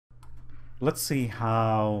let's see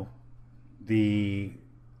how the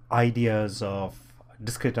ideas of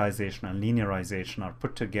discretization and linearization are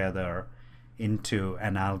put together into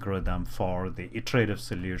an algorithm for the iterative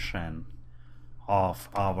solution of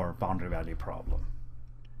our boundary value problem.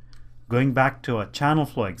 Going back to a channel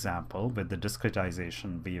flow example with the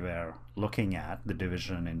discretization we were looking at, the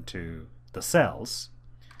division into the cells,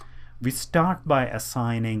 we start by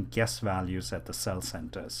assigning guess values at the cell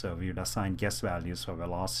centers. So we would assign guess values for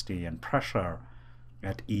velocity and pressure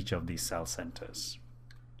at each of these cell centers.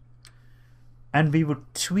 And we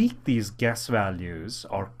would tweak these guess values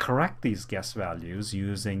or correct these guess values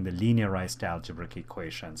using the linearized algebraic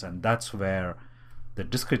equations. And that's where the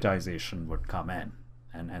discretization would come in.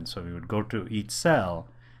 And so we would go to each cell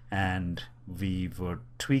and we would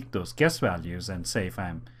tweak those guess values and say if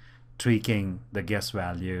I'm tweaking the guess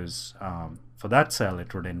values for that cell,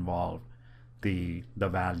 it would involve the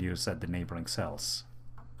values at the neighboring cells.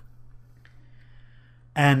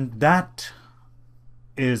 And that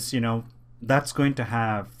is, that's going to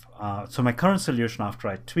have, so my current solution after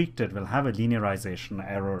I tweaked it will have a linearization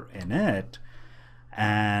error in it.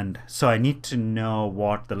 And so I need to know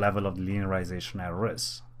what the level of the linearization error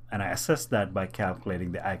is. And I assess that by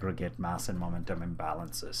calculating the aggregate mass and momentum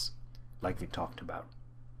imbalances, like we talked about.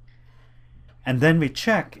 And then we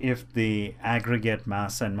check if the aggregate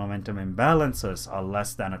mass and momentum imbalances are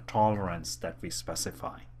less than a tolerance that we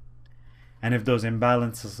specify. And if those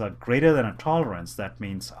imbalances are greater than a tolerance, that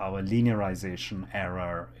means our linearization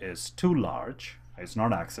error is too large, it's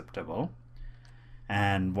not acceptable.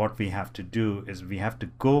 And what we have to do is we have to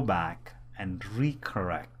go back and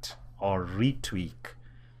recorrect or retweak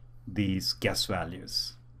these guess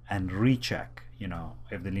values and recheck,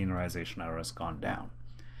 if the linearization error has gone down.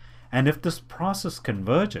 And if this process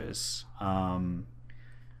converges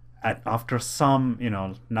after some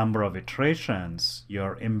number of iterations,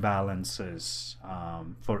 your imbalances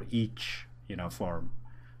for each, for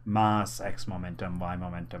mass, x momentum, y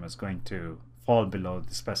momentum is going to fall below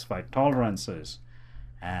the specified tolerances,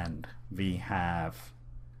 and we have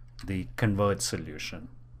the converged solution,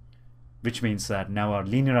 which means that now our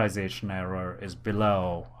linearization error is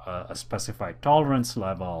below a specified tolerance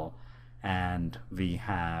level, and we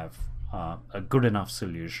have a good enough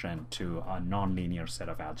solution to a nonlinear set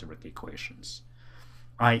of algebraic equations,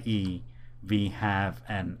 i.e. we have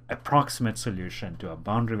an approximate solution to a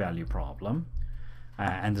boundary value problem,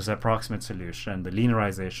 and this approximate solution, the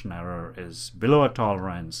linearization error is below a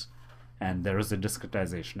tolerance, and there is a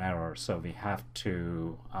discretization error, so we have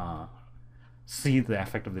to see the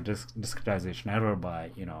effect of the discretization error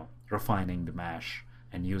by refining the mesh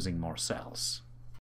and using more cells.